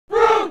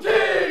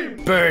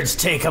Birds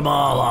take 'em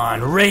all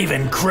on.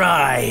 Raven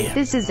cry.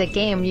 This is a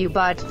game you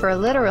bought for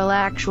literal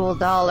actual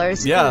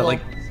dollars. Yeah, Cool.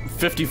 like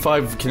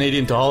 55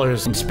 Canadian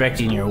dollars.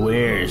 Inspecting your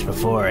wares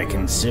before I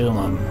consume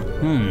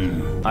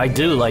them. I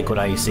do like what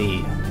I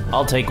see.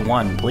 I'll take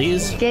one,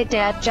 please. Get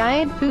that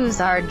giant who's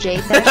RJ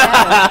the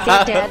shadow.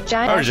 Get that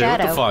giant RJ,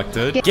 shadow. what the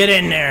fuck, dude? Get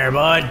in there,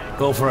 bud.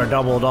 Go for a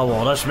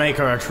double-double. Let's make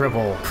her a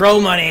triple.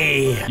 Pro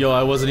money. Yo,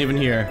 I wasn't even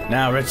here.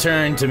 Now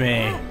return to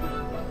me.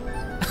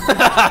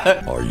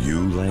 Are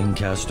you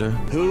Lancaster?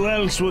 Who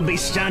else would be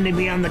standing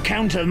behind the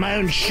counter of my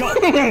own shop?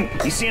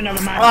 You see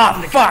another man Ah,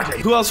 behind the fuck. counter?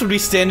 Who else would be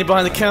standing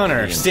behind the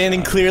counter?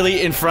 Standing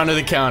clearly in front of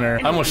the counter.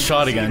 I almost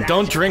shot again.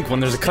 Don't drink when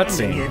there's a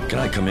cutscene. Can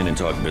I come in and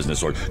talk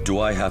business, or do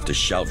I have to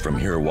shout from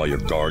here while your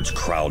guards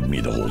crowd me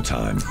the whole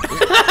time?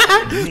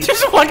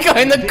 There's one guy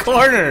in the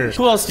corner.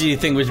 Who else do you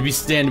think would be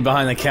standing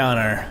behind the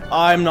counter?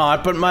 I'm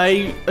not, but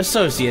my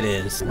associate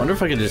is. Wonder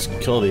if I could just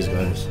kill these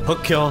guys.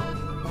 Hook kill.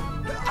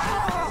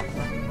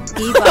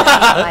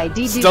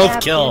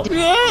 Stealth kill.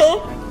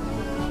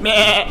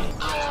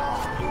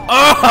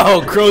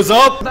 Oh, crows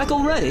up. Back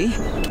already?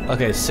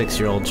 Okay,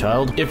 6-year-old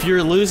child. If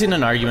you're losing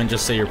an argument,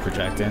 just say you're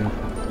projecting.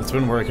 It's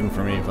been working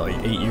for me for like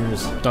 8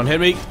 years. Don't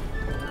hit me.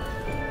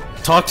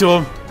 Talk to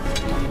him.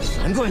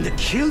 I'm going to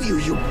kill you,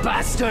 you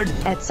bastard!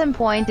 At some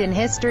point in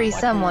history,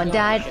 someone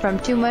died from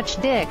too much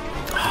dick.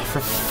 For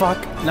fuck.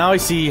 Now I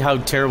see how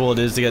terrible it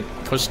is to get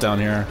pushed down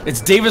here.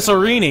 It's Davis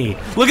Orini.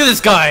 Look at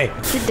this guy.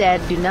 The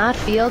dead do not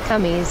feel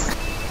cummies.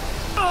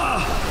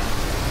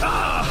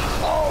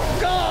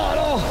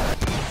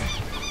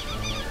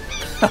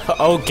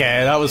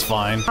 Okay, that was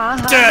fine.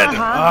 Dead!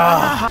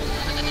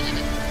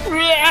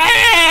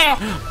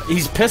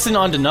 He's pissing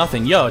onto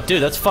nothing. Yo,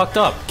 dude, that's fucked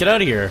up. Get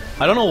out of here.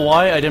 I don't know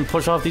why I didn't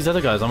push off these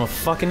other guys. I'm a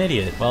fucking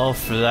idiot. Well,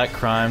 for that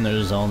crime,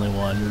 there's only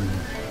one.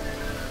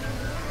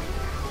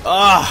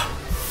 Ah!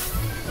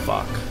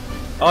 Fuck.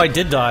 Oh, I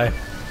did die.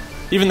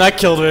 Even that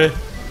killed me.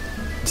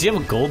 Does he have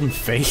a golden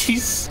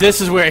face? This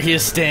is where he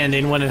is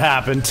standing when it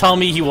happened. Tell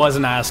me he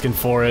wasn't asking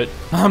for it.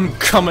 I'm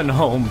coming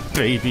home,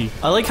 baby.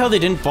 I like how they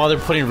didn't bother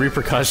putting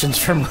repercussions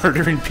for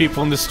murdering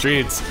people in the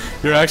streets.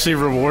 You're actually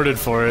rewarded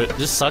for it. It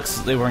just sucks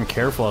that they weren't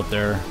careful up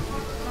there.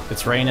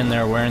 It's raining,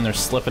 they're wearing their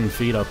slipping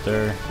feet up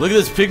there. Look at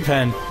this pig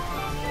pen.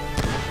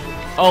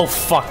 Oh,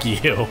 fuck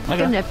you. I'm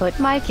gonna put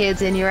my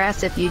kids in your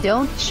ass if you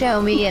don't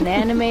show me an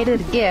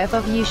animated gif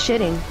of you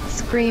shitting.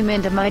 Scream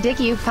into my dick,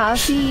 you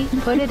pussy.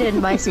 Put it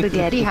in my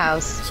spaghetti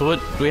house. So what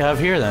do we have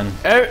here then?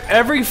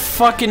 Every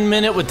fucking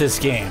minute with this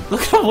game.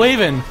 Look at him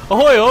waving.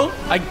 Ahoy!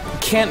 I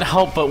can't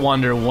help but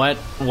wonder what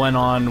went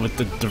on with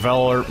the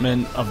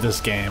development of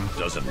this game.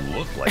 Doesn't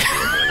look like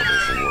you're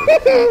available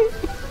for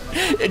work.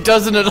 It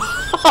doesn't at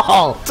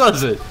all,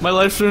 does it? My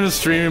life's been a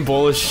steaming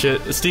bowl of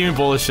shit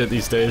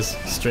these days.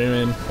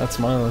 Streaming, that's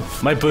my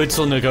life. My boots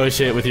will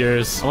negotiate with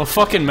yours. I'm a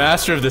fucking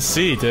master of the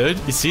sea, dude.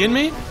 You seeing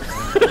me?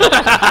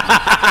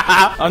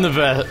 I'm the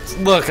best.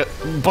 Look,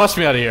 bust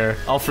me out of here.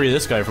 I'll free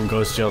this guy from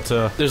ghost jail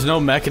too. There's no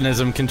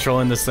mechanism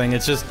controlling this thing.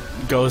 It's just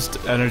ghost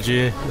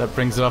energy that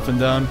brings it up and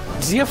down.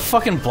 Does he have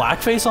fucking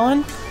blackface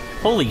on?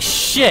 Holy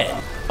shit.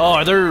 Oh,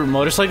 are there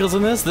motorcycles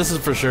in this? This is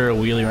for sure a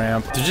wheelie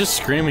ramp. They're just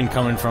screaming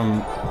coming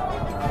from...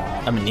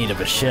 I'm in need of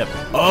a ship.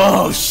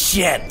 Oh,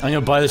 shit! I'm gonna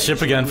buy the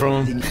ship again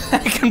from him. I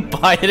can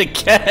buy it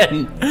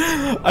again!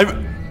 I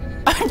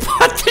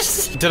bought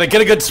this... Did I get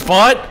a good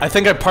spot? I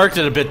think I parked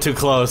it a bit too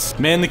close.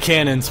 Man the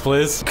cannons,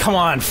 please. Come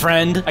on,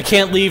 friend. I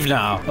can't leave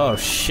now. Oh,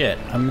 shit.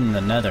 I'm in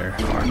the nether.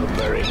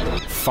 Farkleberry.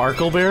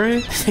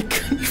 Farkleberry? They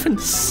couldn't even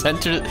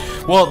center it.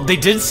 Well, they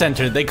did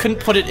center it. They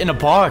couldn't put it in a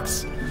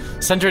box.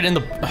 Center it in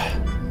the...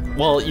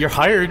 Well, you're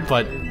hired,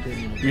 but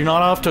you're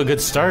not off to a good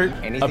start.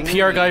 A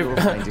PR guy...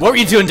 What were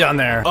you doing down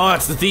there? Oh,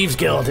 it's the Thieves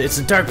Guild. It's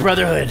the Dark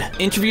Brotherhood.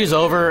 Interview's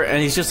over,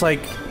 and he's just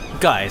like,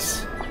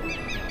 guys,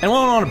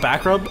 anyone want a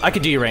back rub? I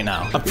could do you right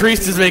now. A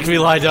priest is making me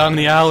lie down in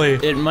the alley.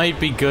 It might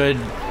be good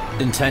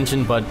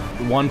intention, but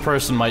one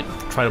person might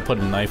try to put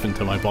a knife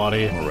into my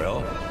body. Morel?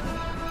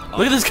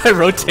 Look at this guy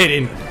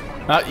rotating.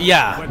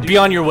 Yeah, be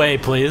on your way,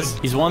 please.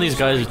 He's one of these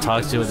guys who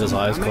talks to you with his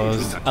eyes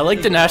closed. I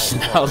like the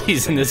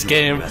nationalities in this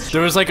game.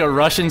 There was like a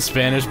Russian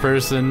Spanish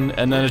person,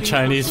 and then a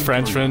Chinese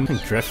Frenchman.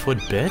 Driftwood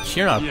bitch?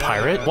 You're not a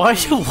pirate. Why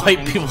do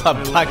white people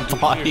have black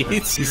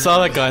bodies? You saw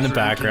that guy in the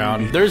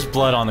background. There's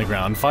blood on the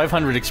ground.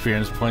 500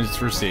 experience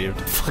points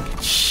received. Fucking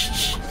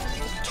shh.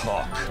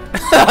 Talk.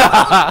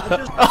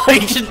 Oh, he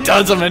just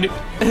does them and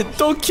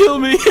don't kill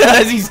me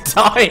as he's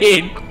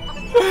dying.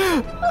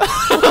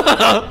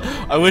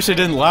 I wish I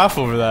didn't laugh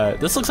over that.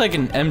 This looks like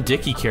an M.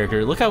 Dickey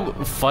character. Look how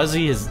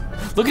fuzzy his...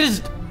 Look at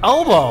his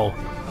elbow!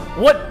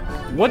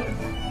 What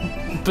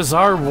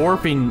bizarre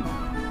warping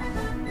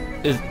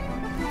is...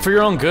 For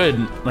your own good,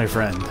 my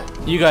friend.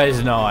 You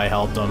guys know I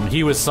helped him.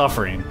 He was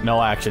suffering. No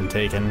action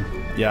taken.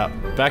 Yeah.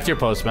 Back to your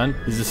postman.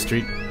 He's a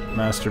street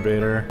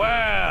masturbator.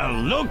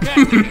 Well, look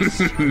at this.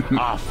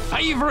 Our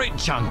favorite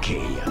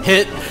chunky.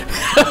 Hit!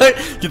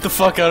 Get the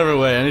fuck out of her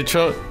way. I need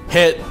to...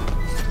 Hit!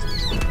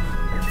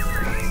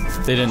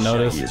 They didn't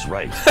notice. He is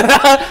right.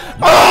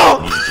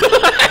 Oh!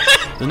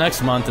 The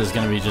next month is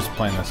gonna be just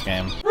playing this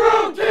game.